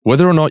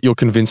Whether or not you're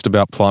convinced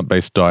about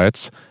plant-based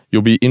diets,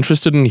 you'll be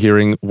interested in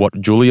hearing what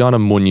Juliana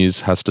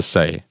Muniz has to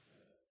say.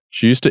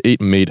 She used to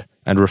eat meat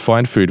and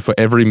refined food for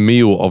every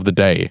meal of the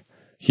day.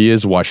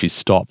 Here's why she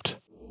stopped.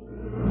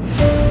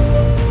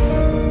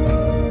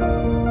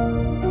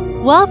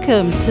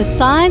 Welcome to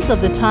Signs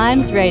of the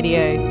Times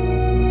Radio.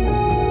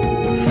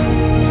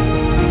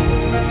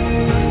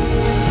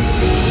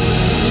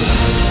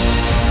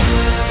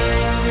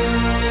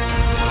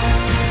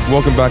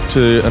 Welcome back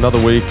to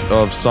another week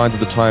of Signs of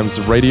the Times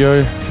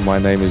Radio. My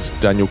name is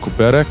Daniel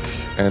Kuberek,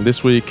 and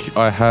this week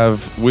I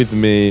have with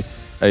me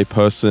a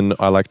person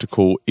I like to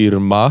call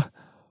Irmã,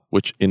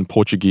 which in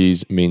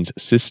Portuguese means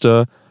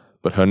sister,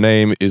 but her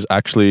name is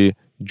actually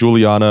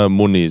Juliana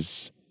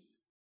Muniz.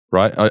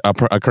 Right?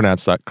 I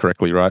pronounced that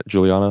correctly, right,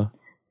 Juliana?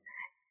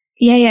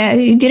 Yeah.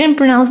 You didn't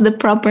pronounce the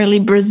properly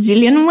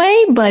Brazilian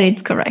way, but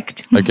it's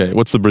correct. Okay,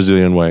 what's the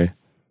Brazilian way?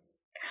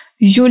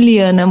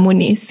 Juliana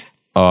Muniz.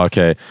 Oh,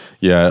 okay.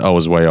 Yeah, I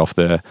was way off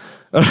there.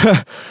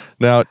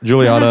 Now,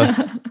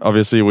 Juliana,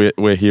 obviously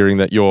we're hearing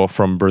that you're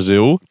from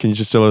Brazil. Can you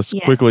just tell us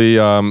quickly,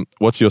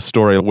 what's your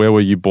story? Where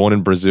were you born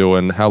in Brazil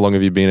and how long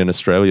have you been in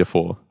Australia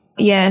for?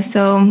 Yeah,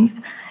 so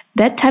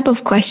that type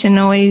of question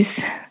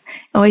always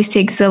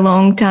takes a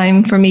long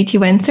time for me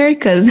to answer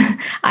because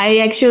I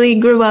actually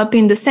grew up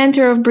in the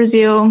center of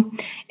Brazil,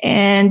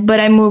 but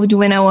I moved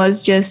when I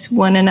was just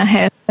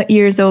 1.5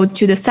 years old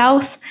to the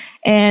south,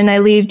 and I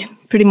lived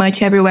pretty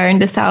much everywhere in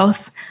the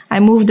south.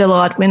 I moved a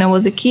lot when I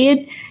was a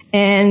kid,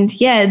 and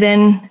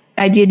then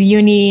I did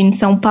uni in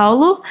São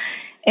Paulo,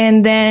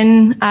 and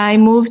then I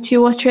moved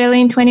to Australia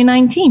in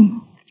 2019.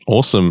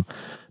 Awesome.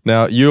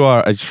 Now, you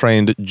are a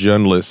trained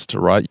journalist,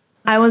 right?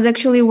 I was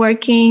actually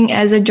working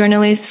as a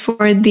journalist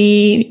for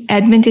the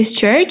Adventist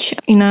Church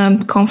in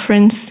a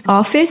conference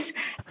office.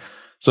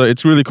 So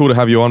it's really cool to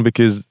have you on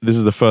because this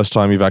is the first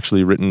time you've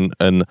actually written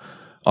an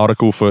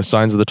article for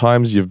Signs of the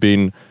Times. You've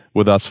been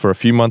with us for a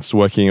few months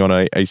working on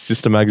a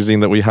sister magazine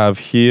that we have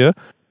here.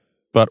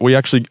 But we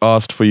actually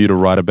asked for you to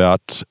write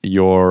about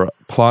your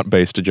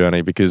plant-based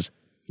journey because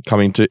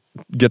coming to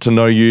get to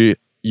know you,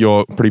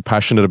 you're pretty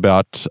passionate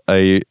about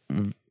a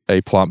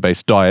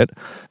plant-based diet.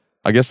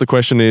 I guess the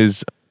question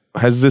is,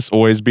 has this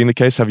always been the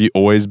case? Have you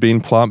always been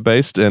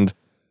plant-based? And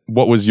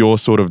what was your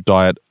sort of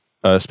diet,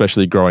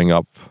 especially growing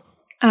up?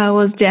 I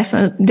was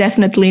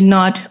definitely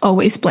not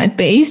always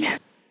plant-based.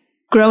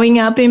 Growing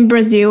up in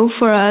Brazil,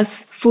 for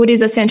us, food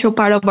is a central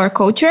part of our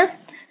culture.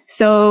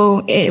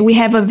 So we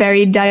have a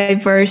very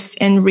diverse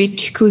and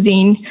rich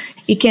cuisine.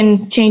 It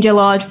can change a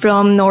lot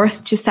from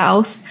north to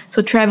south.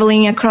 So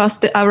traveling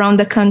around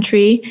the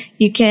country,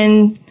 you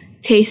can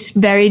taste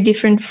very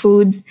different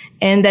foods,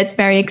 and that's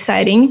very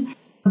exciting.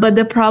 But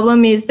the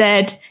problem is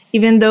that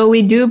even though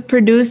we do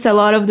produce a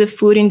lot of the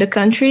food in the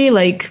country,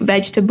 like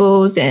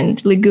vegetables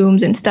and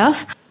legumes and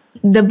stuff,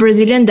 the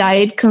Brazilian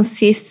diet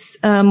consists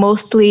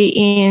mostly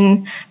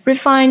in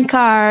refined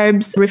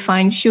carbs,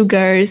 refined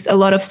sugars, a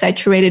lot of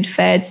saturated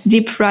fats,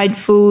 deep fried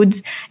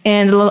foods,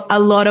 and a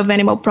lot of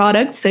animal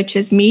products such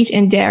as meat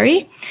and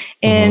dairy.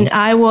 And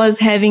I was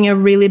having a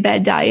really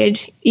bad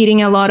diet,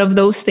 eating a lot of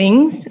those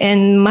things,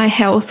 and my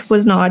health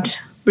was not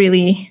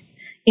really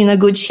in a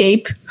good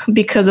shape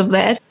because of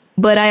that.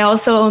 But I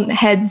also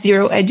had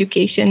zero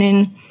education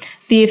in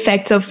the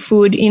effects of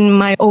food in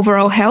my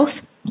overall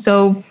health.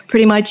 So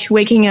pretty much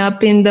waking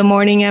up in the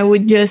morning, I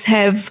would just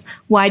have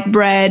white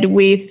bread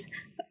with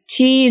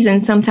cheese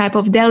and some type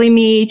of deli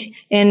meat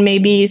and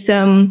maybe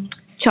some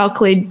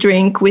chocolate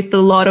drink with a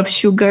lot of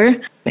sugar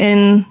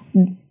and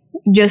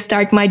just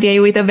start my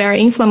day with a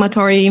very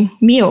inflammatory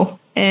meal.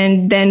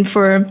 And then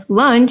for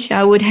lunch,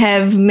 I would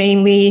have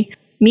mainly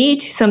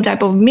meat, some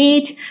type of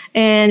meat,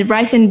 and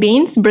rice and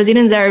beans.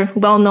 Brazilians are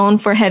well known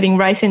for having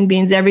rice and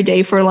beans every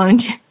day for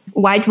lunch.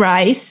 White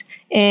rice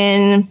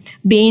and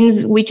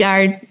beans, which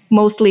are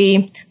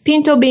mostly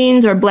pinto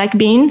beans or black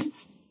beans.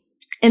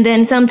 And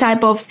then some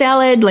type of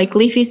salad, like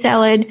leafy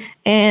salad,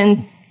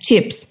 and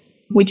chips,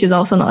 which is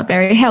also not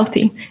very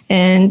healthy.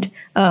 And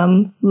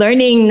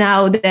learning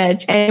now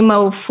that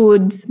animal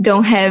foods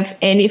don't have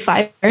any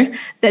fiber,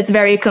 that's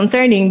very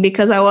concerning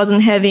because I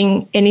wasn't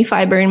having any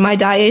fiber in my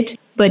diet.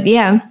 But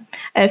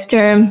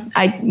after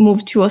I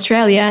moved to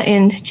Australia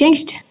and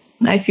changed,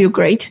 I feel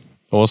great.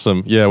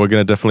 Awesome. Yeah, we're going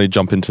to definitely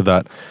jump into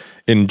that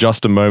in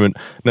just a moment.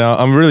 Now,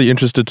 I'm really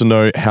interested to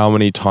know how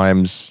many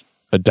times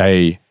a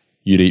day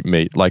you'd eat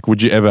meat. Like,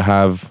 would you ever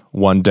have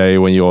one day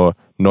when you're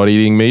not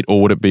eating meat, or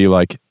would it be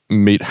like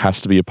meat has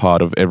to be a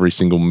part of every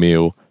single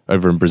meal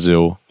over in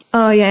Brazil?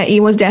 Oh, yeah, it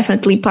was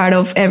definitely part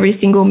of every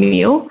single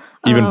meal.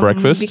 Even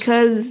breakfast?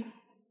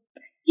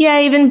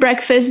 Even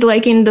breakfast,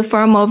 like in the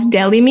form of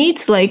deli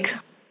meats, like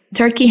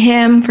turkey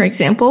ham, for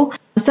example.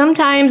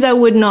 Sometimes I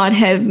would not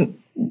have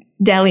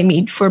deli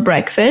meat for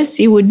breakfast.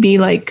 It would be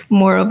like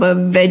more of a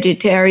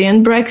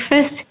vegetarian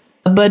breakfast,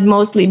 but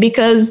mostly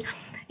because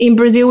in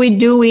Brazil, we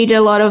do eat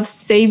a lot of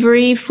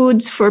savory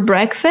foods for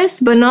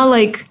breakfast, but not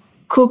like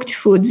cooked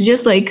foods,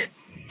 just like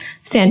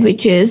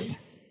sandwiches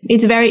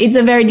it's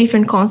a very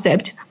different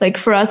concept. Like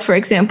for us, for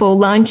example,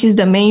 lunch is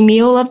the main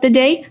meal of the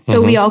day.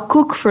 So we all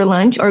cook for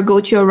lunch or go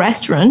to a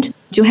restaurant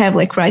to have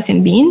like rice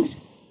and beans.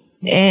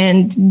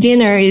 And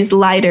dinner is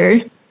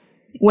lighter.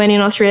 When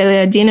in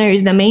Australia, dinner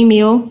is the main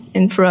meal.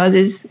 And for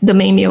us, the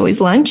main meal is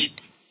lunch.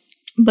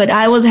 But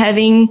I was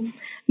having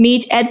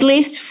meat at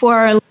least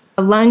for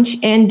lunch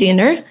and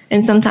dinner,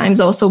 and sometimes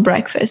also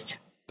breakfast.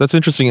 That's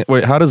interesting.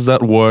 Wait, how does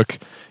that work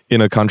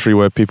in a country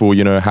where people,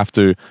 have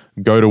to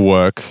go to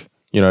work,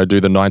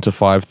 do the 9 to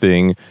 5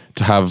 thing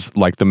to have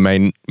like the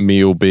main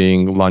meal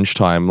being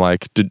lunchtime?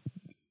 Like,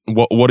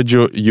 what did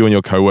you and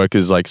your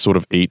coworkers like sort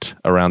of eat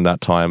around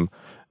that time?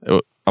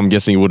 I'm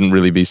guessing it wouldn't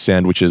really be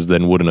sandwiches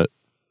then, wouldn't it?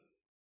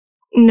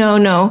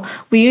 No.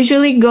 We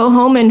usually go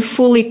home and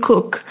fully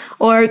cook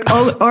or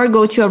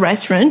go to a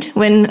restaurant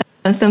when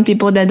some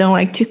people that don't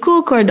like to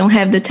cook or don't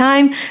have the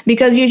time,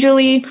 because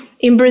usually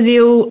in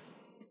Brazil,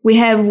 we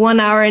have 1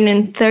 hour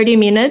and 30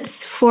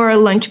 minutes for a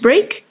lunch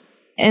break.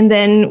 And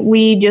then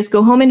we just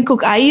go home and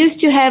cook. I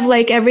used to have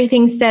like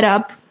everything set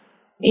up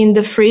in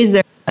the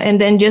freezer and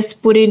then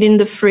just put it in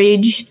the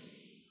fridge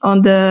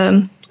on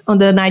the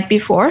night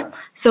before.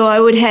 So I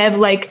would have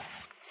like,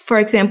 for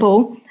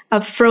example, a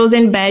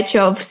frozen batch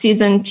of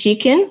seasoned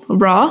chicken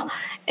raw,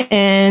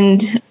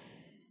 and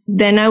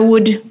then I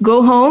would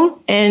go home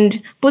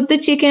and put the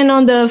chicken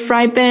on the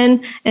fry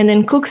pan and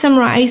then cook some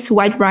rice,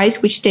 white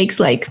rice, which takes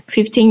like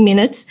 15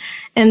 minutes.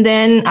 And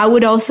then I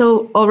would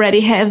also already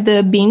have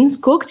the beans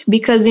cooked,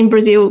 because in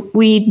Brazil,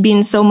 we eat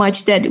beans so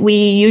much that we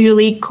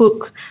usually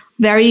cook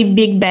very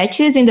big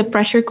batches in the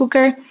pressure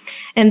cooker.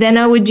 And then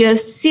I would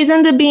just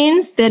season the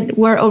beans that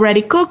were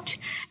already cooked.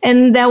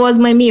 And that was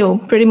my meal,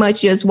 pretty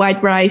much just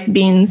white rice,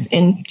 beans,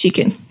 and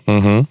chicken.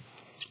 Mm-hmm.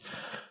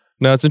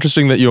 Now, it's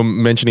interesting that you're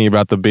mentioning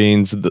about the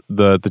beans,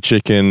 the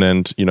chicken,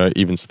 and,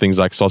 even things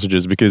like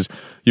sausages, because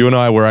you and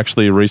I were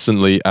actually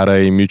recently at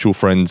a mutual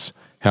friend's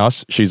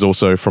house. She's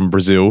also from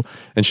Brazil,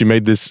 and she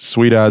made this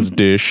sweet-ass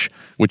dish,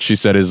 which she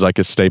said is like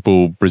a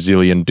staple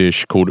Brazilian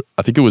dish called,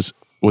 I think it was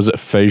it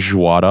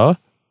feijoada?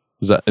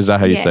 Is that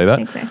how you say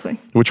that? Exactly.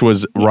 Which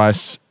was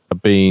rice,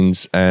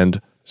 beans,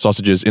 and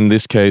sausages. In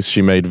this case,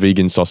 she made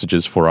vegan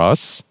sausages for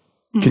us.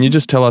 Mm-hmm. Can you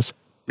just tell us,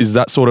 is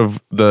that sort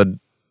of the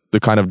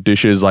kind of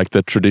dishes, like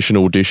the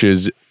traditional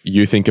dishes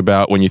you think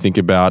about when you think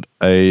about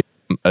a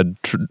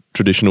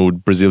traditional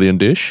Brazilian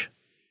dish?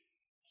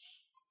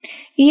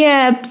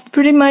 Yeah,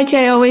 pretty much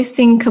I always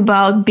think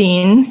about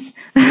beans.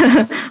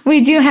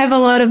 We do have a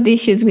lot of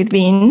dishes with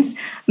beans,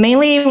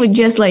 mainly with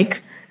just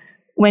like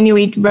when you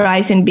eat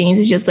rice and beans,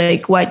 it's just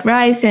like white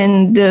rice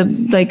and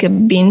like a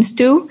bean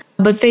stew.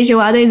 But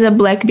feijoada is a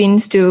black bean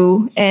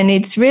stew, and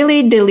it's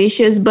really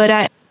delicious.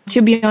 But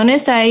to be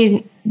honest,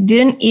 I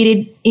didn't eat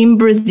it in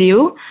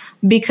Brazil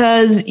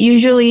because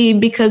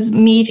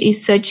meat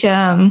is such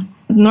a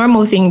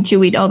normal thing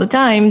to eat all the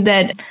time,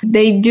 that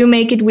they do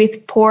make it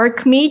with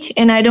pork meat,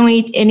 and I don't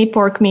eat any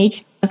pork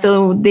meat.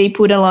 So they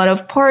put a lot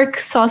of pork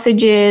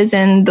sausages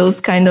and those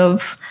kind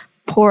of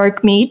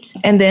pork meats,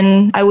 and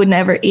then I would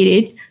never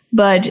eat it.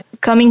 But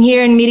coming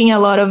here and meeting a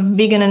lot of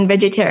vegan and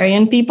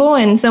vegetarian people,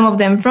 and some of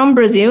them from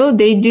Brazil,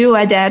 they do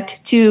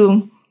adapt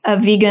to a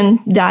vegan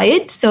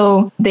diet.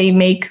 So they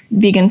make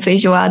vegan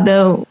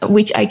feijoada,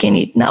 which I can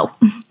eat now.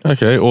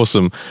 Okay,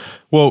 awesome.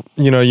 Well,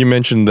 you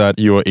mentioned that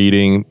you were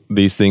eating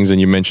these things, and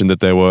you mentioned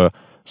that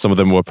some of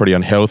them were pretty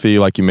unhealthy.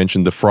 Like you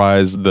mentioned the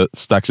fries, the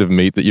stacks of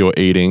meat that you were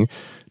eating.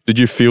 Did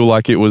you feel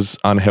like it was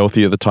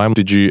unhealthy at the time?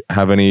 Did you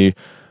have any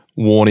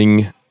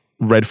warning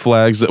red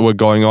flags that were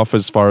going off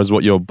as far as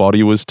what your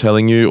body was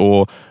telling you?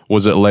 Or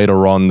was it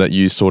later on that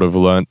you sort of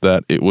learnt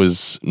that it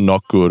was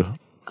not good?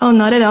 Oh,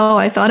 not at all.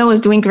 I thought I was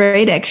doing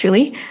great,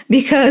 actually,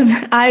 because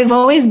I've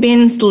always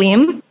been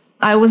slim.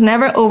 I was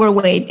never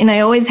overweight, and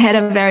I always had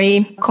a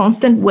very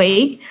constant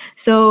weight.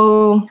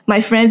 So my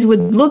friends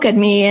would look at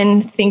me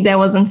and think that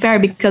was unfair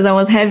because I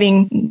was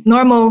having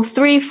normal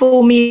 3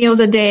 full meals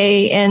a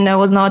day and I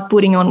was not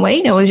putting on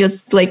weight. I was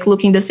just like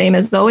looking the same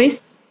as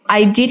always.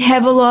 I did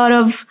have a lot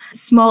of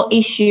small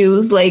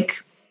issues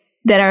like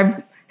that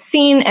are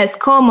seen as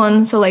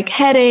common. So like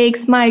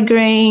headaches,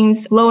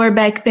 migraines, lower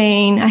back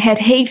pain. I had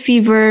hay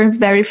fever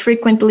very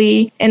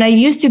frequently, and I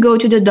used to go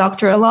to the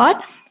doctor a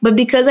lot. But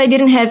because I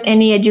didn't have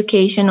any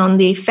education on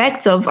the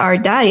effects of our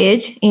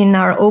diet in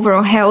our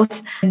overall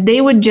health, they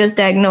would just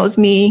diagnose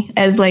me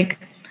as like,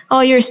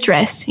 oh, you're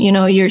stressed.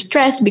 You're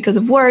stressed because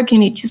of work. You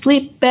need to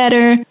sleep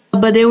better.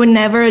 But they would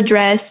never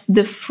address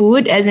the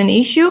food as an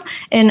issue.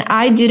 And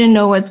I didn't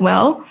know as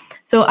well.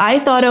 So I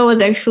thought I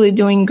was actually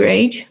doing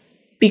great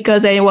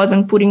because I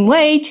wasn't putting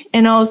weight,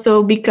 and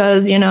also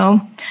because,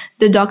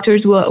 the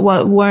doctors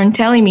weren't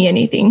telling me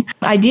anything.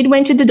 I did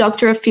went to the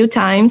doctor a few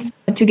times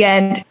to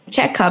get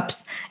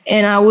checkups,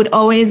 and I would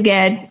always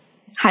get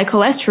high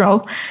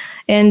cholesterol.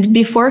 And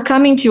before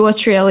coming to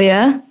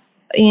Australia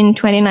in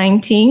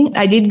 2019,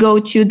 I did go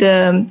to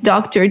the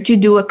doctor to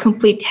do a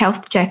complete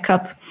health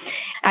checkup.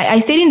 I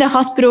stayed in the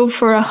hospital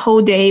for a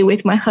whole day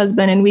with my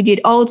husband, and we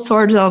did all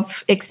sorts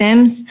of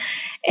exams.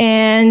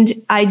 And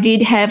I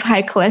did have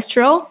high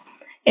cholesterol.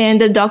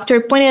 And the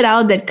doctor pointed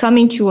out that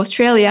coming to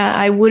Australia,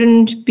 I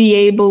wouldn't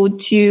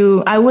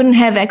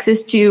have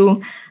access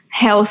to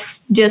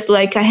health just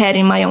like I had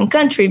in my own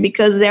country,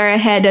 because there I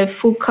had a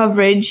full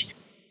coverage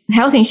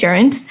health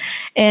insurance.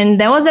 And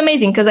that was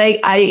amazing, because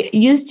I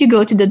used to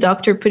go to the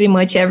doctor pretty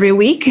much every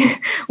week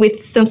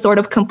with some sort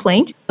of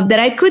complaint that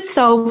I could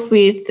solve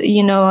with,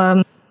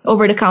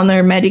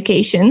 over-the-counter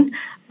medication.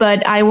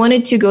 But I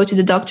wanted to go to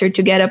the doctor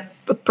to get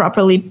a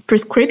properly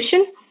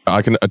prescription.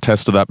 I can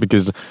attest to that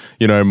because,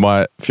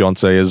 my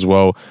fiance as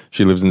well,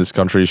 she lives in this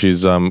country.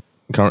 She's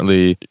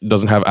currently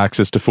doesn't have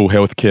access to full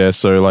healthcare.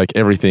 So like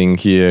everything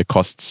here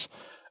costs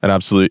an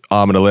absolute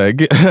arm and a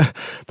leg.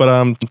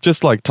 But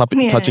just like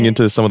touching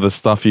into some of the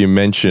stuff you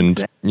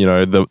mentioned,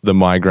 the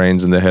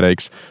migraines and the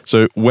headaches.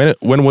 So when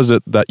was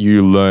it that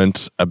you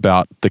learnt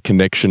about the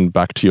connection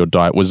back to your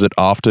diet? Was it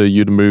after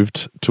you'd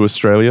moved to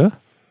Australia?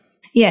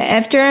 Yeah,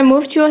 after I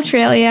moved to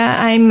Australia,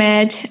 I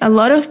met a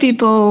lot of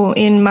people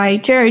in my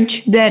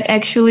church that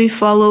actually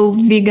follow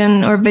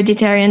vegan or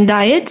vegetarian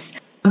diets,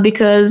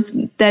 because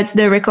that's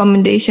the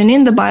recommendation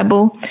in the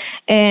Bible.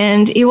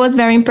 And it was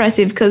very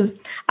impressive because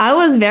I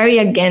was very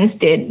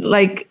against it.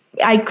 Like,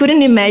 I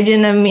couldn't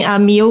imagine a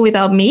meal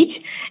without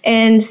meat.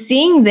 And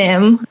seeing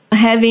them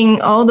having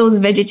all those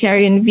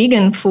vegetarian,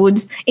 vegan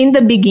foods in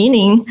the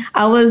beginning,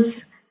 I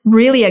was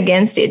really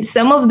against it.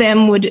 Some of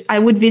them I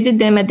would visit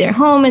them at their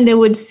home and they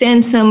would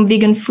send some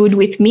vegan food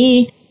with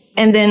me.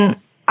 And then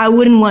I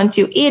wouldn't want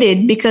to eat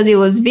it because it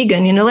was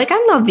vegan. Like,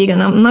 I'm not vegan.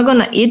 I'm not going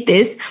to eat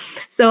this.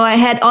 So I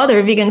had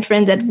other vegan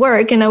friends at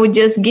work and I would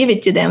just give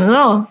it to them.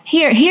 Oh,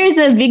 here's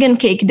a vegan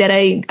cake that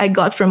I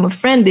got from a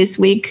friend this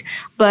week.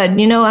 But,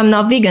 I'm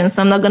not vegan,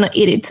 so I'm not going to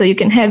eat it. So you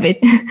can have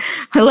it.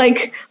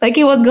 like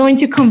it was going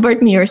to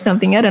convert me or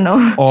something. I don't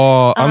know.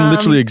 Oh, I'm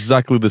literally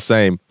exactly the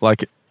same.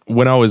 Like,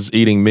 when I was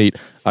eating meat,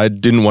 I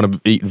didn't want to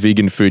eat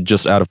vegan food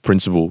just out of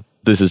principle.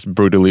 This is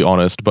brutally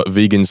honest, but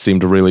vegans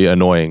seemed really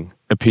annoying,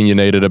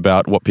 opinionated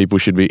about what people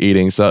should be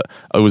eating. So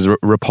I was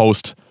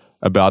repulsed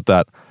about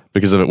that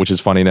because of it, which is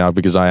funny now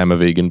because I am a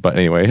vegan. But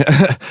anyway,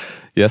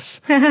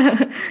 yes.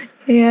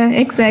 Yeah,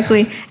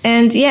 exactly.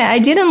 And yeah, I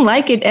didn't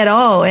like it at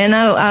all. And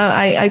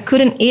I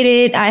couldn't eat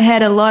it. I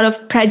had a lot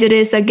of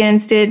prejudice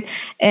against it.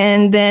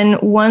 And then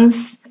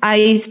once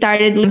I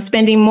started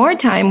spending more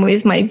time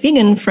with my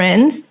vegan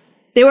friends,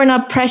 they were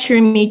not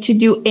pressuring me to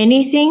do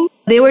anything.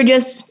 They were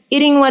just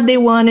eating what they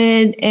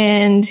wanted.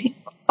 And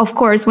of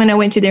course, when I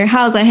went to their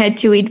house, I had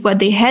to eat what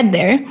they had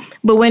there.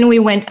 But when we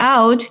went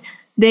out,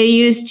 they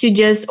used to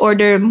just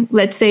order,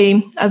 let's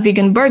say, a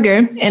vegan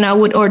burger, and I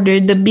would order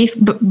the beef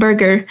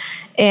burger,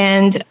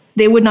 and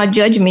they would not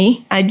judge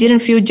me. I didn't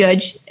feel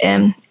judged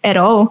at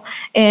all.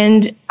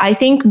 And I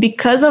think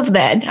because of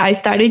that, I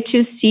started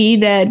to see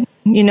that,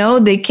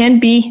 they can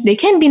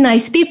be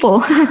nice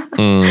people.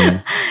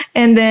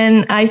 And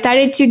then I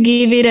started to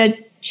give it a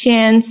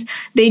chance.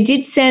 They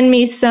did send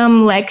me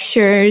some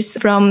lectures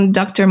from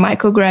Dr.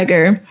 Michael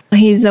Greger.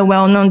 He's a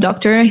well-known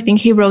doctor. I think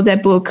he wrote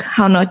that book,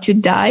 How Not to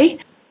Die,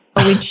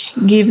 which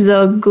gives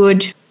a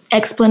good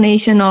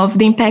explanation of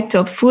the impact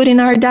of food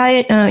in our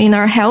diet, in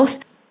our health.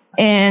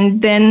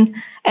 And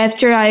then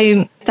after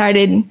I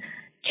started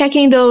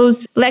checking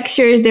those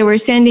lectures they were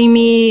sending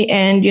me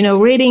and,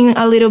 reading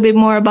a little bit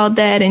more about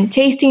that and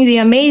tasting the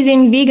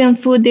amazing vegan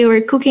food they were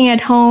cooking at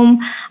home,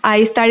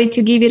 I started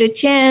to give it a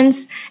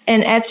chance.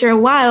 And after a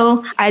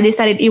while, I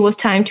decided it was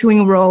time to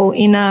enroll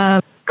in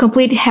a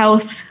complete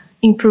health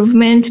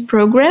improvement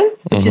program,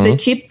 which is the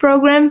CHIP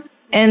program.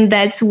 And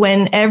that's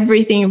when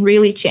everything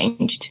really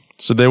changed.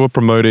 So they were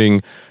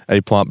promoting a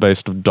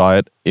plant-based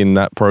diet in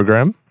that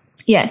program?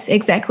 Yes,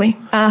 exactly.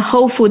 A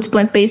whole foods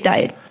plant-based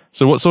diet.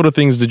 So what sort of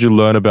things did you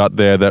learn about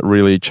there that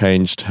really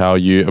changed how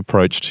you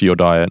approached your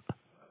diet?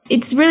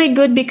 It's really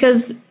good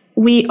because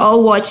we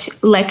all watch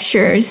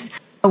lectures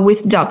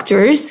with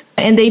doctors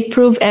and they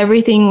prove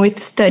everything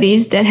with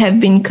studies that have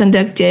been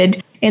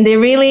conducted. And they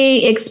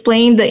really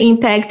explain the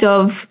impact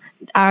of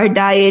our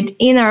diet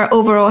in our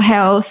overall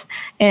health.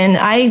 And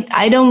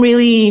I don't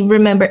really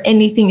remember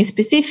anything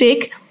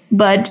specific,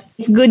 but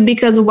it's good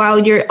because while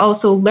you're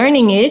also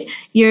learning it,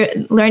 you're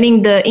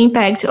learning the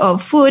impact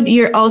of food.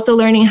 You're also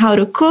learning how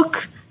to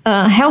cook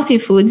healthy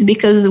foods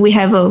because we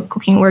have a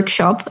cooking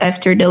workshop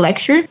after the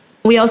lecture.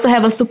 We also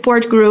have a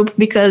support group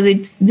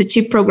because the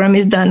CHIP program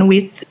is done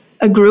with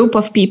a group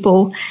of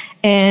people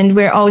and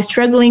we're all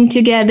struggling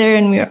together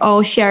and we're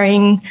all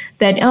sharing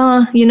that,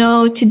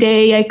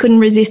 today I couldn't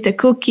resist a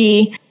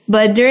cookie.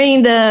 But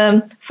during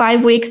the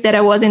 5 weeks that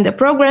I was in the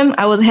program,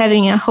 I was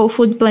having a whole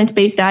food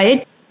plant-based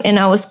diet. And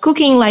I was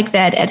cooking like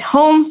that at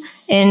home,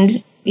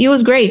 and it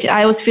was great.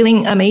 I was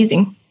feeling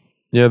amazing.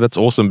 Yeah, that's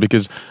awesome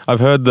because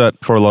I've heard that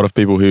for a lot of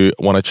people who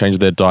want to change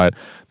their diet,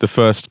 the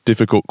first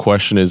difficult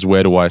question is,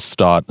 where do I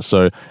start?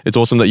 So it's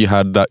awesome that you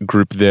had that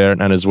group there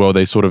and as well,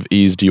 they sort of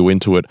eased you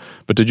into it.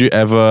 But did you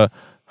ever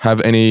have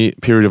any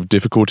period of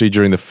difficulty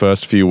during the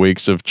first few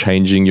weeks of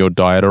changing your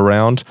diet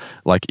around?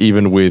 Like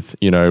even with,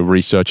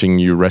 researching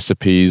new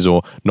recipes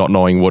or not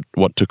knowing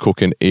what to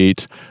cook and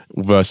eat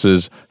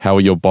versus how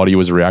your body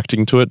was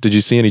reacting to it? Did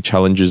you see any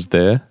challenges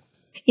there?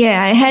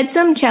 Yeah, I had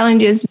some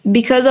challenges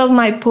because of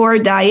my poor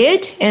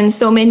diet and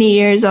so many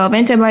years of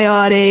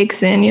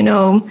antibiotics and,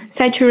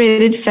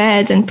 saturated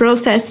fats and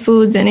processed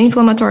foods and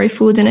inflammatory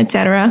foods and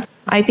etc.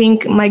 I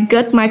think my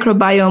gut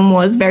microbiome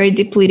was very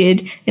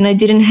depleted and I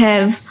didn't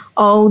have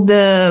all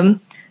the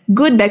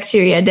good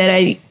bacteria that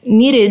I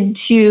needed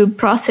to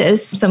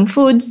process some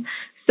foods.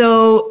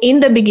 So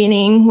in the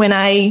beginning, when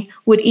I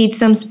would eat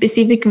some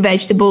specific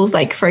vegetables,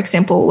 like for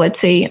example, let's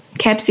say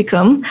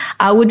capsicum,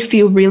 I would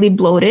feel really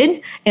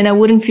bloated and I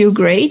wouldn't feel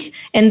great.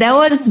 And that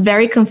was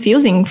very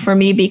confusing for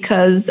me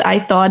because I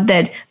thought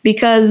that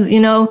because,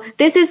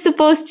 this is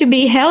supposed to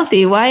be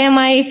healthy, why am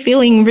I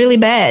feeling really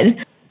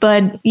bad?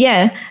 But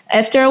yeah,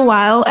 after a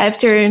while,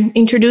 after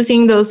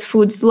introducing those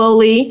foods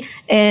slowly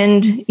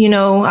and,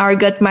 our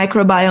gut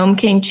microbiome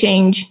can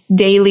change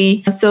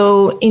daily.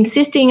 So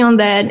insisting on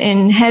that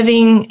and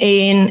having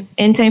an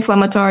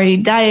anti-inflammatory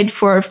diet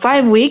for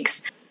 5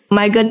 weeks,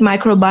 my gut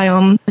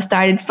microbiome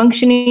started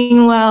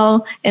functioning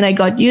well and I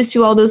got used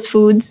to all those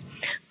foods.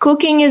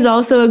 Cooking is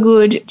also a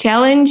good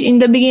challenge in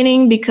the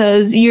beginning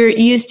because you're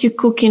used to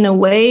cook in a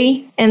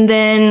way. And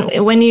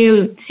then when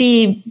you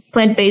see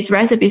plant-based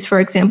recipes, for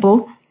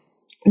example,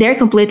 they're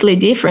completely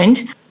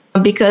different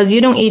because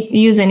you don't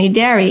use any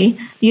dairy,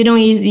 you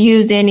don't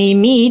use any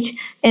meat,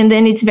 and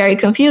then it's very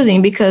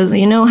confusing because,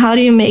 how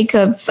do you make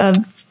a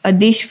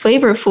dish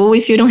flavorful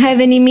if you don't have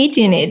any meat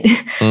in it?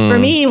 For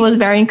me, it was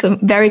very,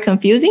 very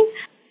confusing.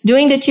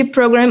 Doing the CHIP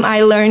program,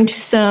 I learned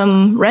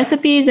some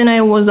recipes and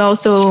I was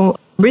also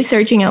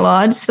researching a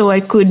lot so I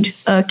could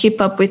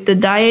keep up with the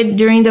diet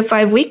during the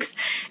 5 weeks.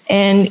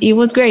 And it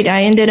was great.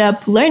 I ended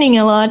up learning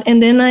a lot.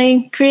 And then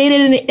I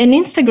created an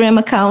Instagram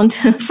account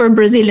for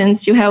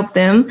Brazilians to help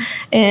them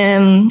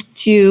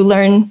to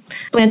learn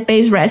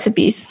plant-based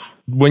recipes.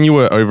 When you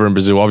were over in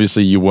Brazil,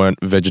 obviously you weren't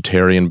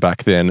vegetarian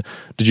back then.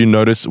 Did you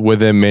notice, were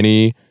there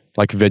many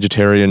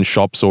vegetarian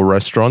shops or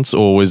restaurants,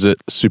 or was it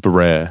super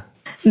rare?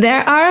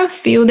 There are a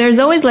few. There's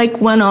always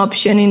one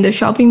option in the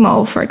shopping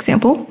mall, for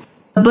example.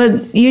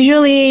 But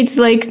usually it's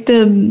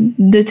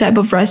the type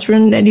of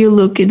restaurant that you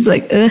look, it's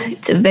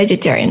it's a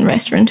vegetarian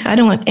restaurant. I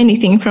don't want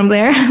anything from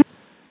there.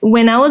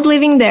 When I was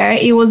living there,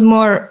 it was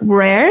more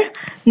rare.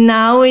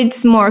 Now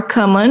it's more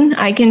common.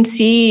 I can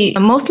see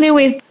mostly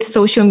with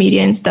social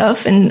media and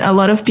stuff, and a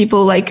lot of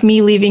people like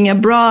me living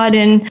abroad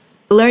and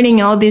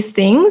learning all these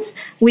things.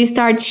 We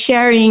start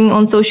sharing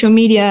on social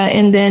media,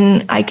 and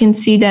then I can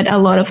see that a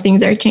lot of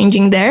things are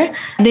changing there.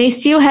 They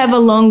still have a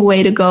long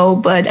way to go,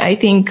 but I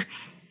think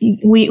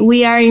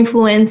we are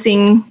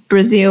influencing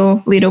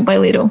Brazil little by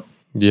little.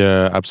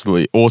 Yeah,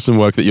 absolutely. Awesome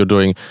work that you're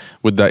doing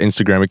with that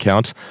Instagram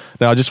account.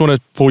 Now, I just want to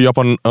pull you up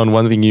on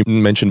one thing you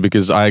mentioned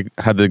because I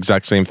had the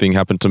exact same thing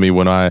happen to me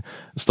when I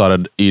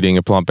started eating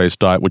a plant-based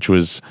diet, which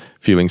was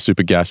feeling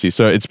super gassy.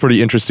 So it's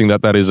pretty interesting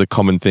that is a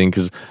common thing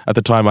because at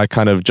the time I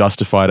kind of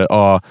justified it.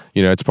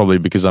 It's probably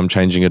because I'm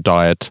changing a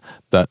diet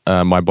that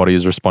my body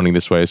is responding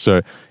this way.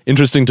 So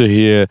interesting to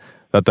hear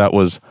that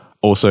was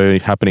also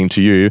happening to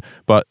you.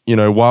 But,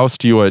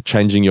 whilst you were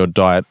changing your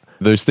diet,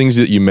 those things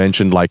that you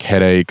mentioned like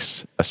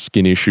headaches,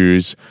 skin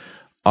issues,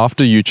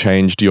 after you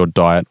changed your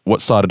diet,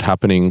 what started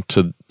happening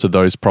to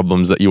those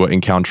problems that you were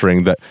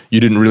encountering that you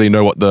didn't really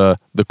know what the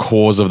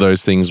cause of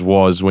those things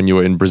was when you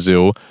were in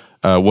Brazil?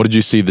 What did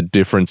you see the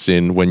difference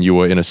in when you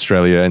were in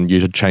Australia and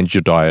you had changed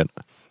your diet?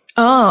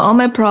 Oh, all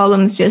my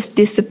problems just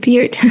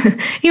disappeared.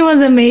 It was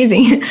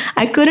amazing.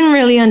 I couldn't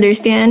really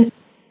understand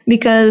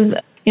because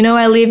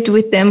I lived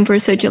with them for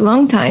such a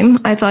long time.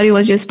 I thought it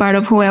was just part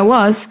of who I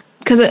was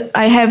because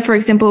I have, for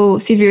example,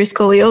 severe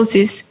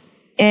scoliosis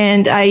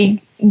and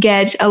I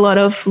get a lot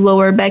of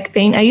lower back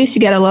pain. I used to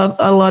get a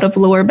lot of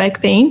lower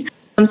back pain.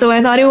 So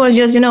I thought it was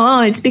just,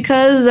 it's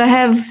because I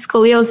have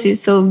scoliosis.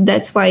 So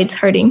that's why it's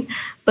hurting.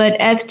 But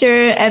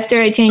after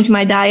I changed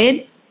my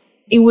diet,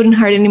 it wouldn't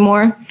hurt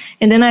anymore.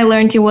 And then I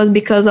learned it was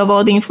because of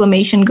all the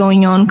inflammation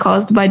going on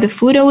caused by the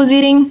food I was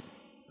eating.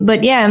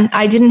 But yeah,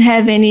 I didn't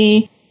have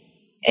any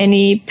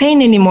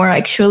pain anymore,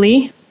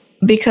 actually,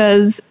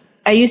 because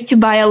I used to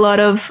buy a lot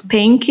of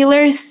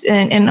painkillers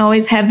and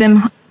always have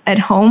them at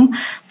home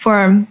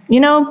for,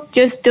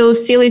 just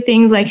those silly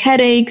things like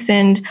headaches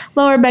and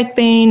lower back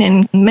pain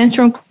and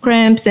menstrual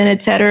cramps and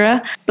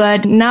etc.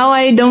 But now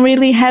I don't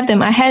really have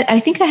them. I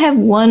think I have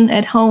one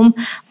at home,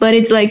 but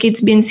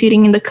it's been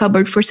sitting in the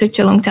cupboard for such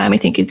a long time. I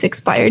think it's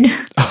expired.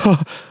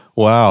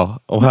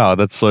 Wow.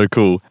 That's so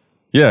cool.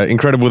 Yeah,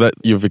 incredible that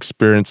you've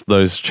experienced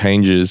those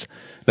changes.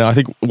 Now, I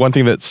think one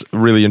thing that's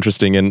really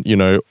interesting, and,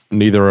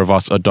 neither of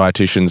us are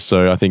dietitians,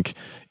 so I think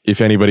if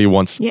anybody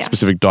wants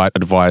specific diet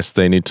advice,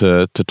 they need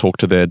to talk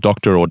to their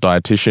doctor or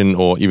dietitian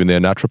or even their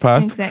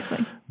naturopath.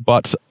 Exactly.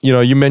 But,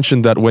 you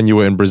mentioned that when you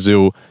were in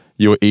Brazil,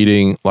 you were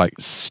eating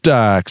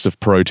stacks of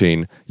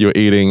protein. You were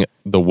eating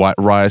the white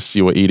rice,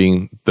 you were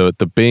eating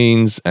the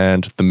beans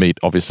and the meat.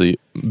 Obviously,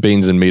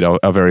 beans and meat are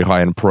very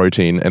high in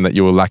protein, and that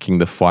you were lacking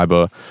the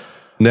fiber.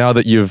 Now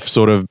that you've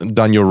sort of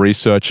done your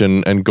research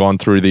and gone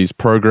through these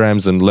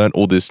programs and learnt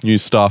all this new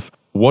stuff,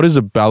 what does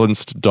a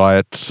balanced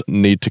diet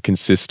need to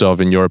consist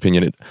of, in your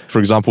opinion? For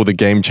example, the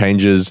Game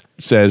Changers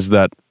says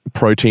that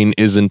protein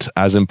isn't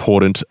as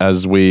important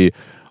as we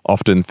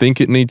often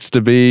think it needs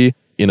to be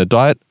in a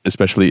diet,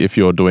 especially if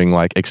you're doing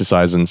like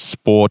exercise and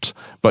sport.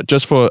 But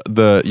just for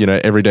the,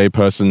 everyday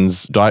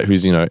person's diet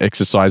who's,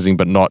 exercising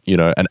but not,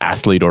 an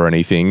athlete or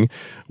anything,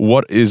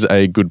 what is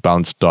a good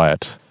balanced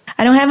diet?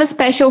 I don't have a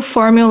special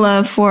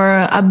formula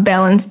for a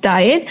balanced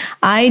diet.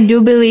 I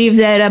do believe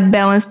that a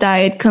balanced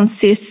diet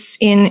consists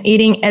in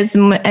eating as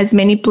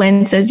many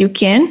plants as you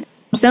can.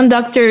 Some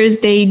doctors,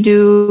 they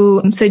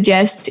do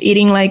suggest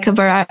eating like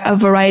a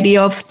variety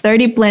of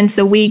 30 plants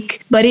a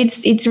week, but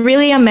it's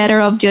really a matter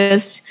of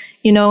just,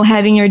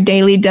 having your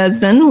daily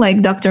dozen,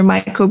 like Dr.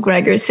 Michael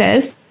Greger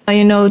says,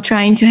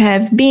 trying to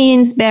have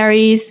beans,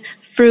 berries,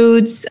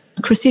 fruits,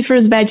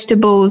 cruciferous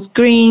vegetables,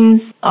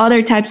 greens,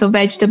 other types of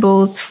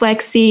vegetables,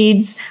 flax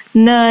seeds,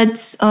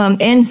 nuts,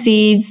 and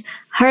seeds,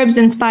 herbs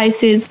and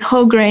spices,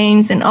 whole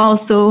grains, and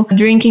also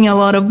drinking a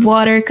lot of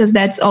water, because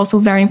that's also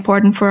very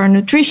important for our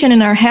nutrition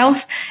and our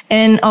health.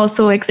 And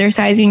also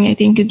exercising, I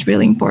think it's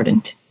really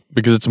important.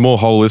 Because it's more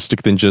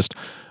holistic than just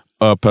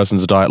a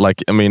person's diet.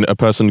 A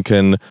person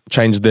can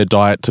change their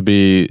diet to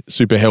be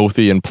super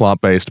healthy and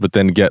plant-based, but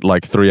then get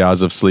like 3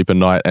 hours of sleep a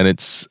night, and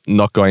it's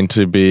not going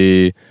to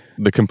be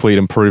the complete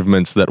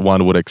improvements that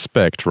one would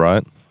expect,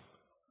 right?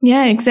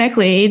 Yeah,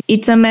 exactly.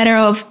 It's a matter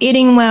of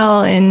eating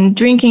well and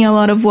drinking a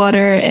lot of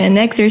water and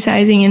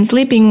exercising and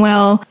sleeping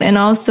well. And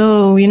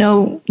also,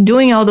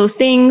 doing all those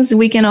things,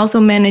 we can also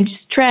manage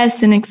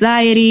stress and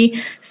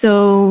anxiety.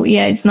 So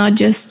yeah, it's not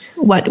just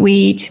what we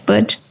eat,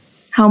 but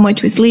how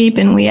much we sleep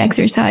and we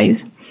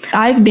exercise.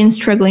 I've been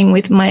struggling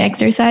with my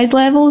exercise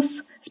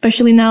levels,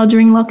 especially now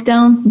during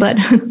lockdown, but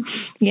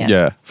yeah.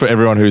 Yeah, for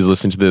everyone who's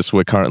listening to this,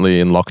 we're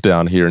currently in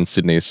lockdown here in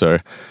Sydney, so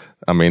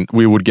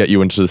we would get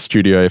you into the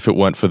studio if it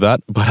weren't for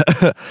that,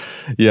 but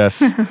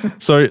yes.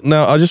 So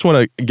now I just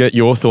want to get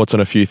your thoughts on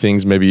a few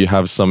things. Maybe you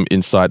have some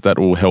insight that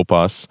will help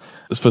us.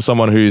 For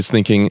someone who's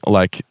thinking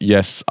like,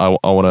 yes, I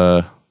want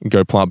to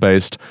go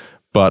plant-based,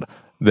 but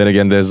then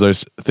again, there's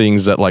those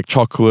things that like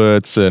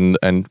chocolates and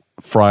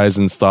fries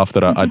and stuff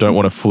that I don't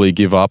want to fully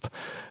give up.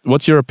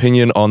 What's your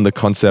opinion on the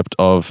concept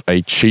of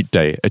a cheat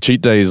day? A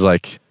cheat day is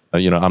like,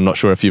 I'm not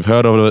sure if you've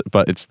heard of it,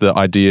 but it's the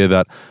idea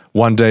that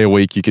one day a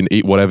week you can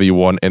eat whatever you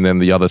want, and then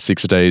the other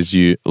 6 days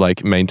you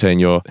like maintain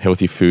your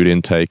healthy food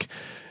intake.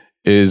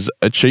 Is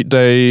a cheat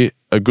day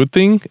a good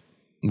thing?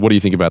 What do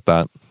you think about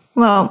that?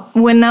 Well,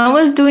 when I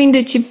was doing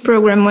the CHIP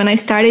program, when I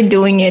started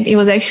doing it, it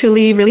was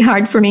actually really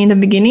hard for me in the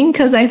beginning,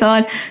 because I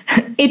thought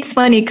it's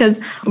funny because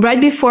right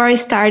before I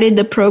started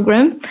the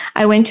program,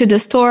 I went to the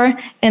store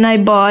and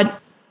I bought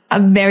a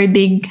very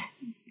big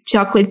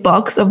chocolate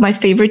box of my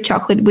favorite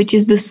chocolate, which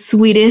is the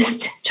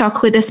sweetest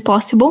chocolate as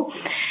possible.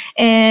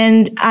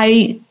 And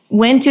I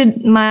went to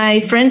my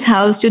friend's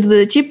house to do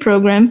the CHIP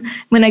program.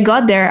 When I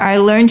got there, I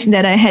learned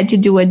that I had to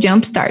do a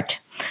jump start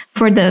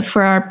for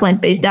our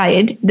plant-based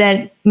diet.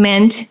 That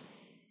meant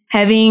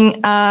having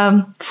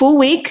a full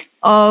week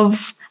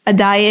of a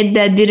diet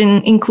that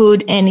didn't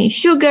include any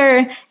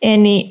sugar,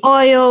 any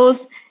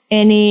oils,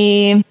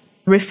 any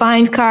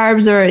refined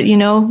carbs, or,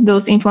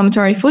 those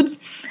inflammatory foods.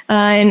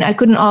 And I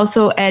couldn't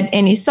also add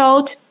any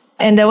salt.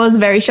 And that was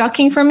very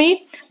shocking for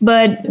me.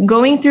 But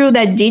going through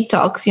that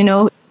detox,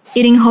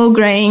 eating whole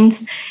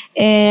grains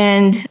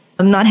and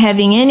not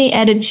having any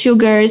added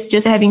sugars,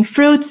 just having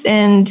fruits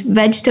and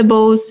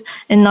vegetables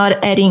and not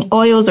adding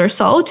oils or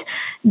salt,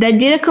 that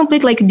did a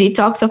complete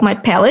detox of my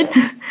palate.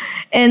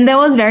 And that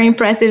was very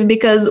impressive,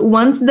 because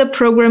once the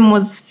program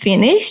was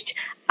finished,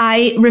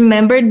 I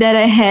remembered that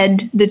I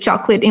had the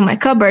chocolate in my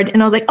cupboard,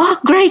 and I was like, oh,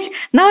 great,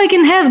 now I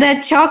can have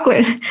that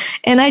chocolate.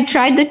 And I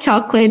tried the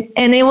chocolate,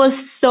 and it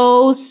was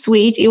so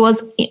sweet. It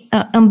was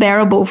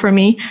unbearable for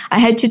me. I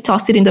had to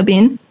toss it in the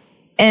bin.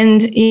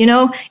 And,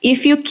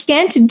 if you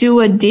can't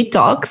do a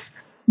detox,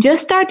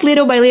 just start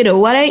little by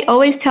little. What I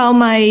always tell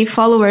my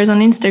followers on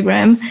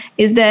Instagram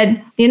is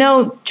that,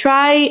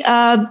 try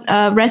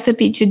a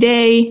recipe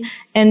today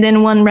and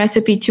then one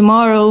recipe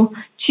tomorrow.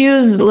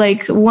 Choose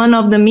one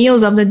of the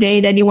meals of the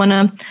day that you want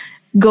to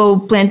go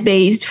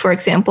plant-based, for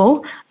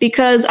example,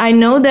 because I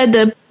know that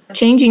the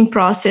changing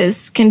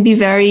process can be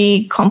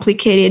very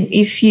complicated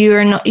if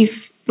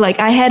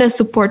I had a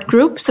support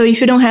group. So if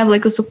you don't have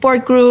a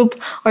support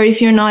group, or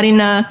if you're not in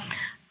a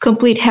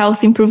complete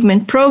health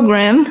improvement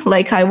program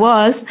like I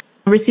was,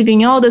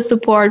 receiving all the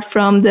support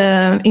from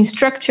the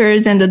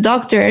instructors and the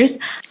doctors,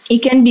 it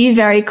can be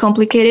very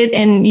complicated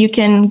and you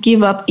can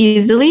give up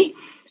easily.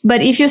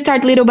 But if you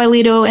start little by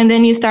little and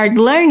then you start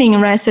learning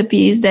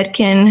recipes that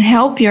can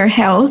help your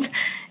health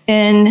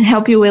and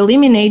help you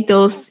eliminate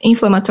those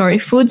inflammatory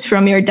foods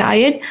from your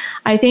diet,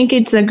 I think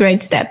it's a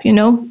great step,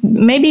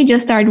 Maybe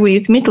just start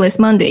with Meatless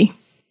Monday.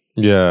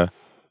 Yeah.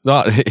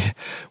 No,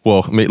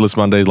 well, Meatless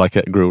Monday is like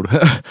grilled.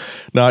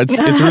 No, it's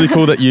really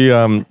cool that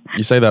you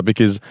say that,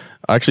 because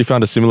I actually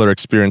found a similar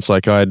experience.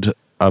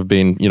 I've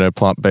been,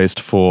 plant-based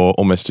for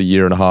almost a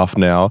year and a half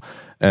now,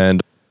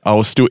 and I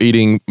was still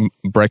eating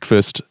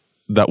breakfast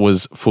that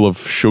was full of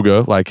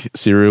sugar, like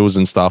cereals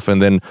and stuff.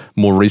 And then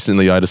more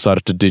recently, I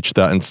decided to ditch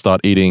that and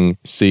start eating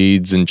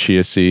seeds and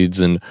chia seeds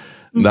and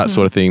that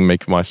sort of thing,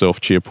 make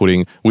myself chia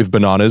pudding with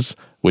bananas,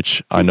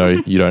 which I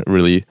know you don't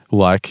really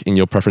like in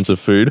your preference of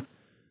food.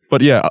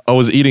 But yeah,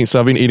 I've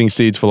been eating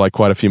seeds for like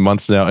quite a few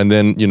months now. And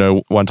then,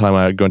 one time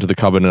I go into the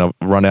cupboard and I've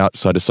run out.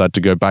 So I decided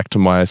to go back to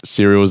my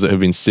cereals that have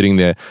been sitting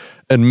there.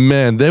 And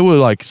man, they were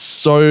like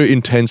so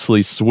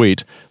intensely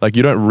sweet. Like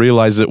you don't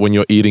realize it when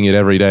you're eating it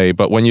every day.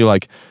 But when you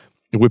like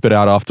whip it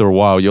out after a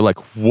while, you're like,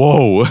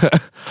 whoa.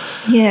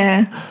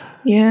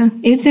 Yeah,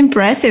 it's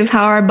impressive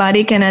how our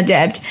body can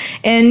adapt.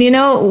 And,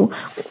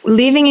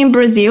 living in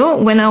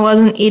Brazil, when I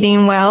wasn't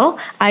eating well,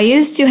 I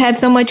used to have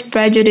so much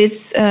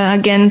prejudice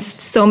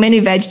against so many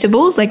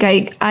vegetables. Like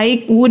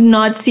I would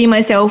not see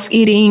myself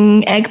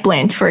eating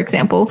eggplant, for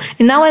example.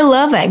 And now I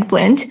love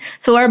eggplant.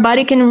 So our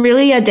body can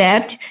really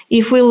adapt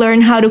if we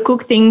learn how to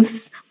cook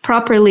things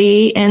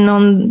properly and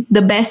on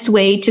the best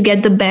way to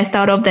get the best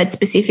out of that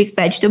specific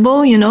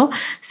vegetable,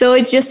 So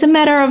it's just a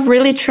matter of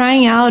really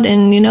trying out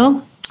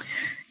and,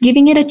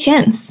 giving it a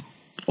chance.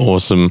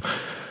 Awesome.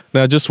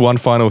 Now, just one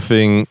final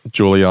thing,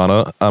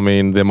 Juliana. I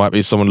mean, there might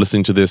be someone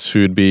listening to this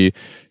who'd be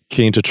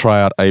keen to try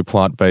out a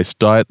plant-based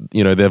diet.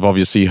 They've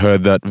obviously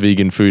heard that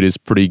vegan food is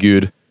pretty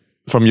good.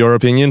 From your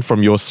opinion,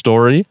 from your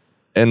story,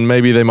 and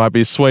maybe they might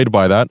be swayed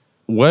by that,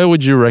 where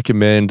would you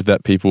recommend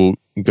that people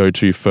go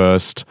to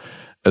first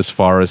as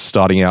far as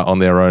starting out on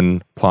their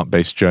own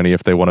plant-based journey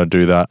if they want to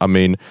do that? I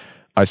mean,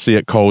 I see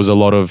at Coles a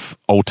lot of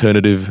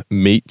alternative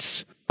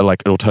meats,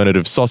 like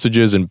alternative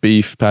sausages and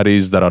beef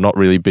patties that are not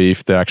really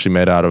beef. They're actually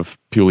made out of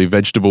purely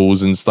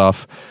vegetables and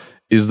stuff.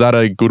 Is that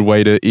a good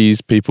way to ease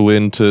people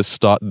in to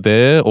start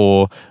there?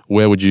 Or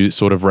where would you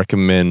sort of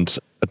recommend?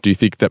 Do you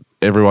think that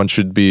everyone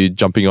should be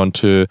jumping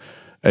onto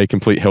a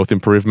complete health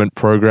improvement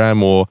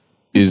program, or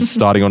is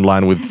starting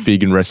online with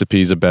vegan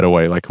recipes a better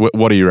way? Like,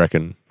 what do you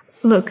reckon?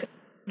 Look,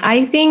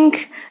 I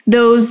think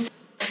those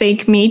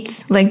fake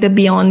meats like the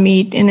Beyond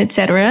Meat and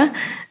etc.,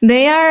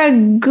 they are a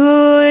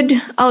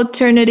good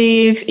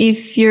alternative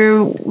if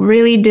you're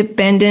really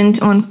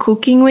dependent on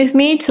cooking with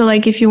meat. So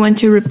like if you want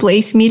to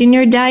replace meat in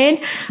your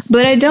diet,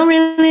 but I don't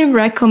really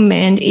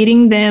recommend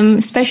eating them,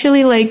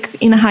 especially like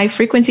in a high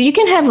frequency. You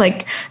can have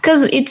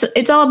because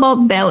it's all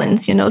about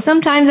balance,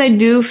 Sometimes I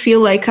do feel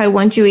like I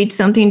want to eat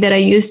something that I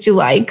used to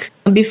like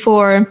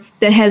before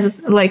that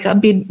has like a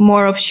bit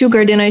more of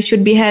sugar than I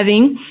should be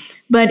having,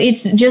 but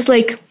it's just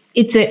like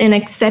it's an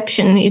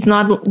exception. It's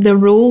not the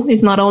rule.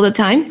 It's not all the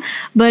time.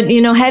 But,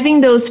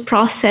 having those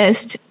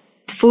processed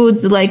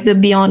foods like the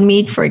Beyond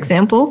Meat, for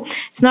example,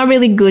 it's not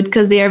really good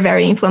because they are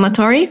very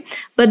inflammatory,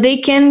 but they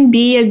can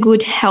be a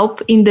good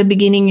help in the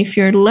beginning if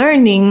you're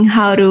learning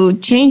how to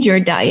change your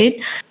diet.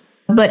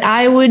 But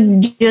I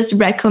would just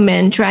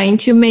recommend trying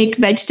to make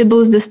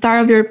vegetables the star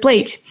of your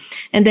plate.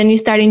 And then you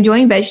start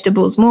enjoying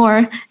vegetables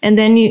more. And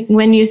then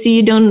when you see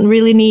you don't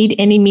really need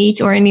any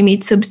meat or any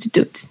meat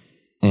substitutes.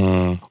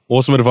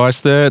 Awesome advice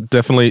there.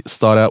 Definitely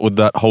start out with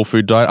that whole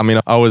food diet. I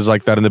mean, I was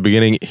like that in the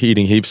beginning,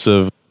 eating heaps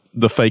of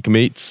the fake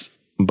meats,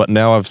 but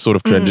now I've sort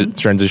of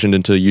transitioned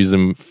into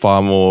using them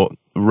far more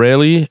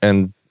rarely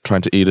and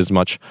trying to eat as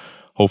much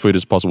whole food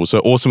as possible. So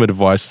awesome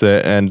advice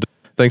there. And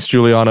thanks,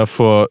 Juliana,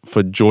 for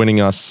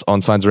joining us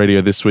on Science Radio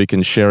this week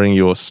and sharing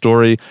your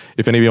story.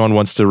 If anyone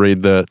wants to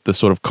read the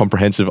sort of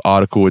comprehensive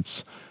article,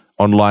 it's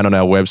online on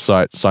our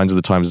website,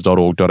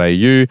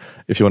 signsofthetimes.org.au.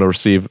 If you want to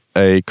receive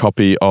a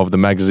copy of the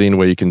magazine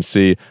where you can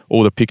see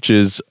all the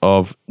pictures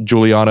of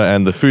Juliana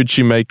and the food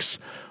she makes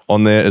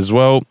on there as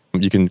well,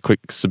 you can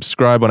click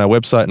subscribe on our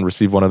website and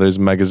receive one of those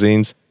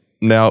magazines.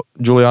 Now,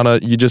 Juliana,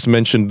 you just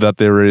mentioned that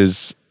there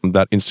is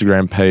that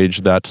Instagram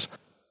page that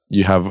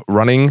you have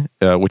running,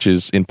 which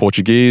is in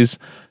Portuguese.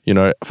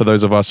 For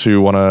those of us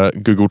who want to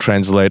Google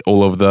Translate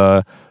all of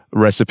the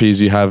recipes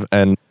you have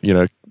and,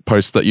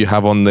 posts that you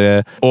have on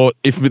there, or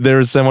if there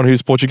is someone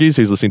who's Portuguese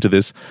who's listening to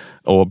this,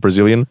 or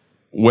Brazilian,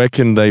 where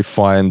can they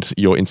find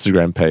your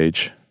Instagram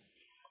page?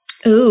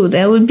 Oh,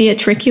 that would be a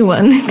tricky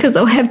one because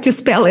I'll have to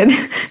spell it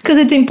because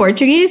it's in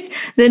Portuguese.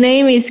 The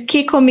name is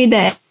Que Comida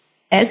é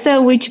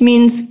Essa, which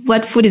means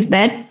what food is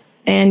that?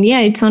 And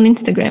yeah, it's on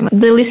Instagram.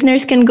 The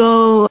listeners can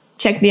go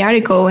check the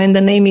article and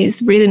the name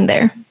is written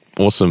there.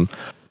 Awesome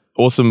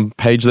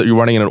page that you're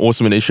running, and an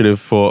awesome initiative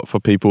for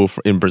people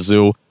in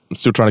Brazil. I'm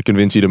still trying to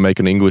convince you to make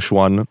an English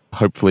one.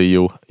 Hopefully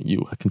you'll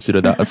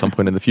consider that at some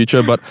point in the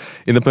future. But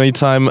in the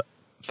meantime,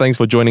 thanks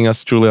for joining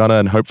us, Juliana,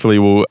 and hopefully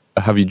we'll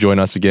have you join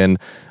us again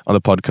on the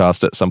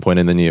podcast at some point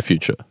in the near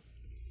future.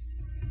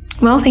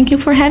 Well, thank you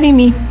for having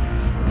me.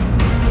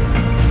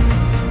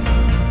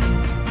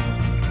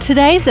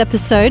 Today's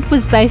episode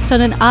was based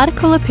on an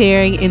article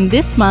appearing in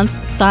this month's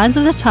Signs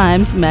of the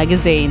Times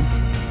magazine.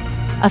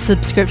 A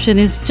subscription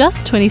is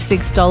just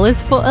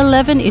 $26 for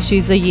 11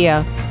 issues a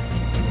year.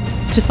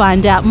 To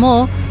find out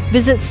more,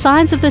 visit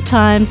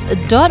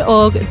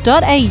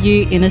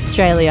signsofthetimes.org.au in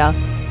Australia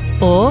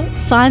or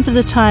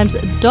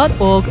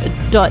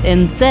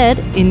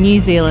signsofthetimes.org.nz in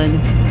New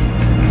Zealand.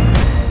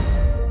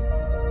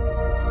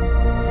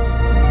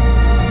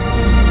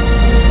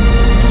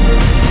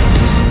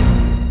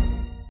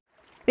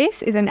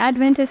 This is an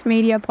Adventist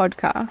Media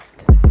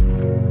podcast.